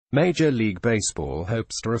Major League Baseball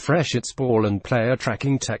hopes to refresh its ball and player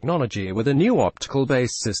tracking technology with a new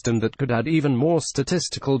optical-based system that could add even more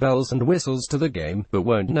statistical bells and whistles to the game, but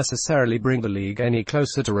won't necessarily bring the league any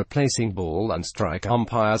closer to replacing ball and strike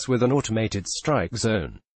umpires with an automated strike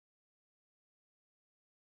zone.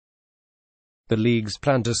 The leagues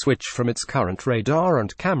plan to switch from its current radar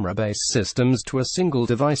and camera-based systems to a single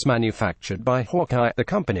device manufactured by Hawkeye, the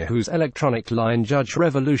company whose electronic line judge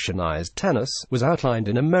revolutionized tennis, was outlined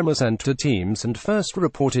in a memo sent to teams and first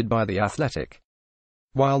reported by The Athletic.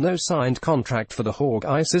 While no signed contract for the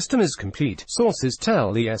Hawkeye system is complete, sources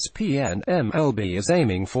tell ESPN MLB is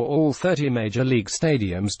aiming for all 30 major league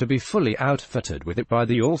stadiums to be fully outfitted with it by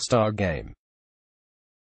the All-Star game.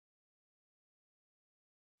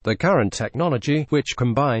 The current technology, which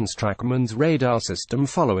combines TrackMan's radar system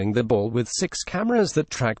following the ball with 6 cameras that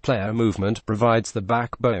track player movement, provides the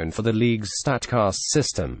backbone for the league's StatCast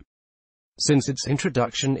system. Since its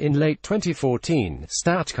introduction in late 2014,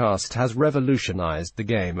 StatCast has revolutionized the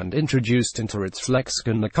game and introduced into its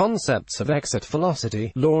lexicon the concepts of exit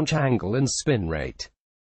velocity, launch angle and spin rate.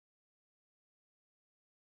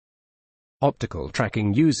 Optical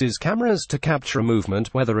tracking uses cameras to capture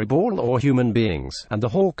movement, whether a ball or human beings, and the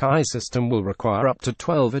Hawkeye system will require up to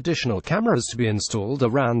 12 additional cameras to be installed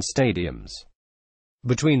around stadiums.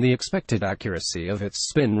 Between the expected accuracy of its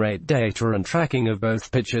spin rate data and tracking of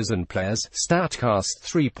both pitchers and players, StatCast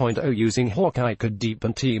 3.0 using Hawkeye could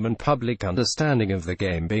deepen team and public understanding of the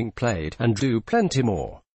game being played, and do plenty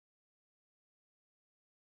more.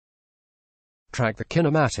 Track the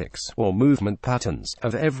kinematics, or movement patterns,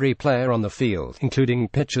 of every player on the field, including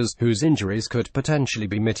pitchers, whose injuries could potentially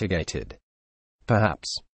be mitigated.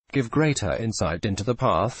 Perhaps give greater insight into the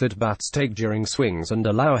path that bats take during swings and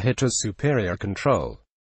allow hitters superior control.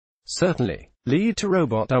 Certainly lead to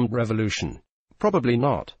robot ump revolution. Probably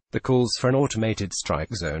not. The calls for an automated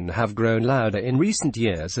strike zone have grown louder in recent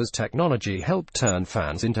years as technology helped turn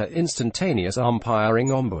fans into instantaneous umpiring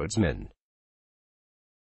ombudsmen.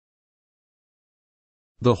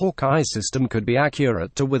 The Hawkeye system could be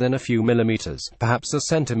accurate to within a few millimeters, perhaps a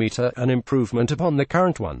centimeter, an improvement upon the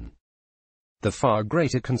current one. The far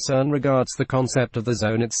greater concern regards the concept of the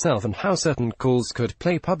zone itself and how certain calls could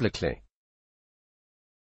play publicly.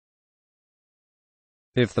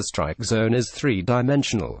 If the strike zone is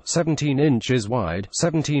three-dimensional, 17 inches wide,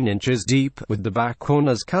 17 inches deep, with the back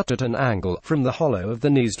corners cut at an angle, from the hollow of the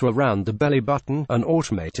knees to around the belly button, an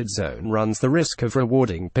automated zone runs the risk of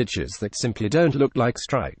rewarding pitches that simply don't look like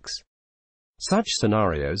strikes. Such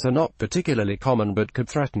scenarios are not particularly common but could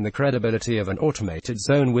threaten the credibility of an automated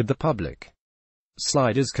zone with the public.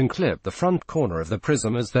 Sliders can clip the front corner of the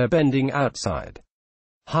prism as they're bending outside.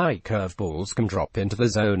 High curveballs can drop into the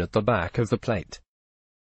zone at the back of the plate.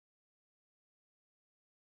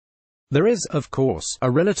 There is, of course,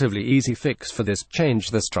 a relatively easy fix for this. Change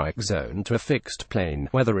the strike zone to a fixed plane,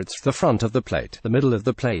 whether it's the front of the plate, the middle of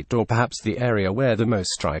the plate, or perhaps the area where the most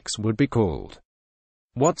strikes would be called.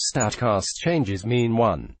 What StatCast changes mean: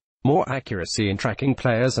 1. More accuracy in tracking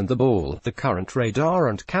players and the ball. The current radar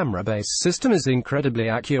and camera-based system is incredibly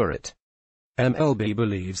accurate. MLB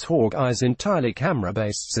believes Hawkeye's entirely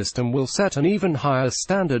camera-based system will set an even higher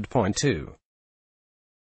standard. 2.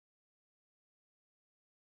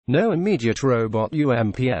 No immediate robot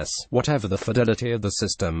umps. Whatever the fidelity of the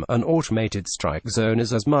system, an automated strike zone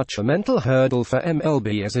is as much a mental hurdle for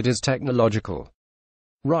MLB as it is technological.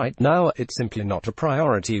 Right now, it's simply not a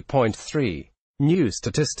priority. 3. New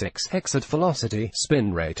statistics, exit velocity,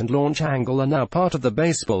 spin rate and launch angle are now part of the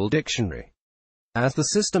baseball dictionary. As the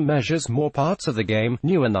system measures more parts of the game,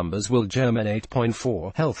 newer numbers will germinate.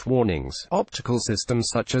 4. Health warnings. Optical systems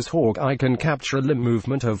such as Hawkeye can capture limb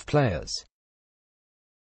movement of players.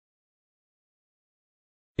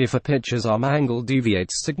 If a pitcher's arm angle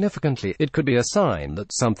deviates significantly, it could be a sign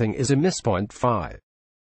that something is amiss. 5.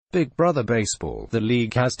 Big Brother Baseball. The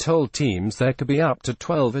league has told teams there could be up to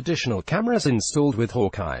 12 additional cameras installed with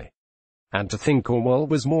Hawkeye. And to think Orwell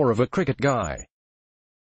was more of a cricket guy.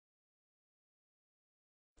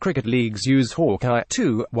 Cricket leagues use Hawkeye,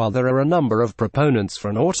 too, while there are a number of proponents for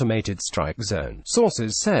an automated strike zone.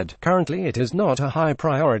 Sources said, currently it is not a high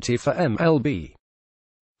priority for MLB.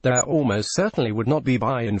 There almost certainly would not be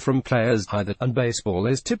buy-in from players either, and baseball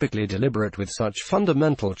is typically deliberate with such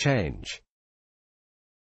fundamental change.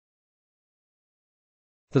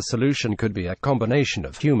 The solution could be a combination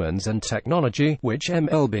of humans and technology, which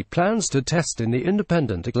MLB plans to test in the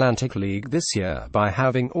Independent Atlantic League this year by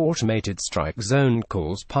having automated strike zone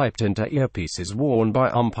calls piped into earpieces worn by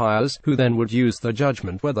umpires, who then would use their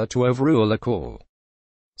judgment whether to overrule a call.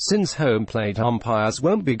 Since home plate umpires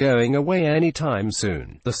won't be going away anytime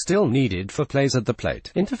soon, they're still needed for plays at the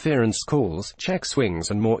plate, interference calls, check swings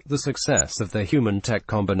and more. The success of the human-tech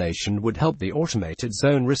combination would help the automated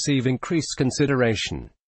zone receive increased consideration.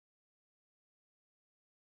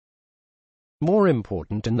 More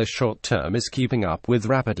important in the short term is keeping up with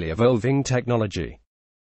rapidly evolving technology.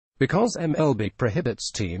 Because MLB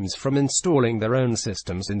prohibits teams from installing their own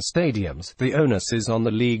systems in stadiums, the onus is on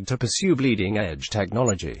the league to pursue bleeding-edge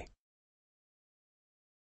technology.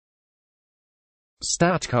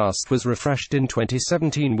 StatCast was refreshed in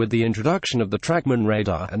 2017 with the introduction of the TrackMan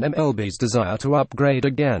radar, and MLB's desire to upgrade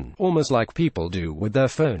again, almost like people do with their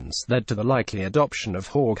phones, led to the likely adoption of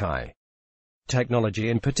Hawkeye. Technology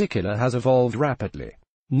in particular has evolved rapidly.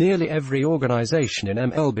 Nearly every organization in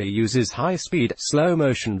MLB uses high-speed,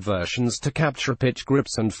 slow-motion versions to capture pitch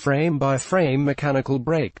grips and frame-by-frame mechanical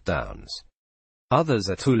breakdowns. Others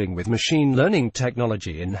are tooling with machine learning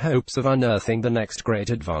technology in hopes of unearthing the next great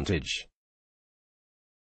advantage.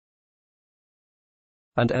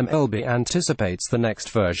 And MLB anticipates the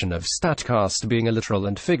next version of StatCast being a literal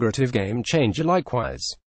and figurative game-changer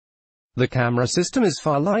likewise. The camera system is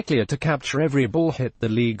far likelier to capture every ball hit. The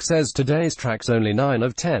league says today's tracks only 9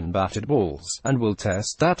 of 10 batted balls, and will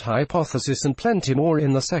test that hypothesis and plenty more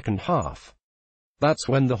in the second half. That's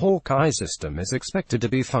when the Hawkeye system is expected to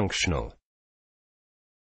be functional.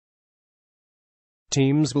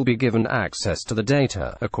 Teams will be given access to the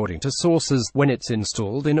data, according to sources, when it's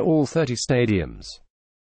installed in all 30 stadiums.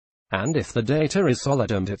 And if the data is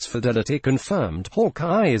solid and its fidelity confirmed,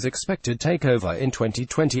 Hawkeye is expected to take over in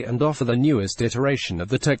 2020 and offer the newest iteration of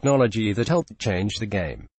the technology that helped change the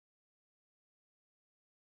game.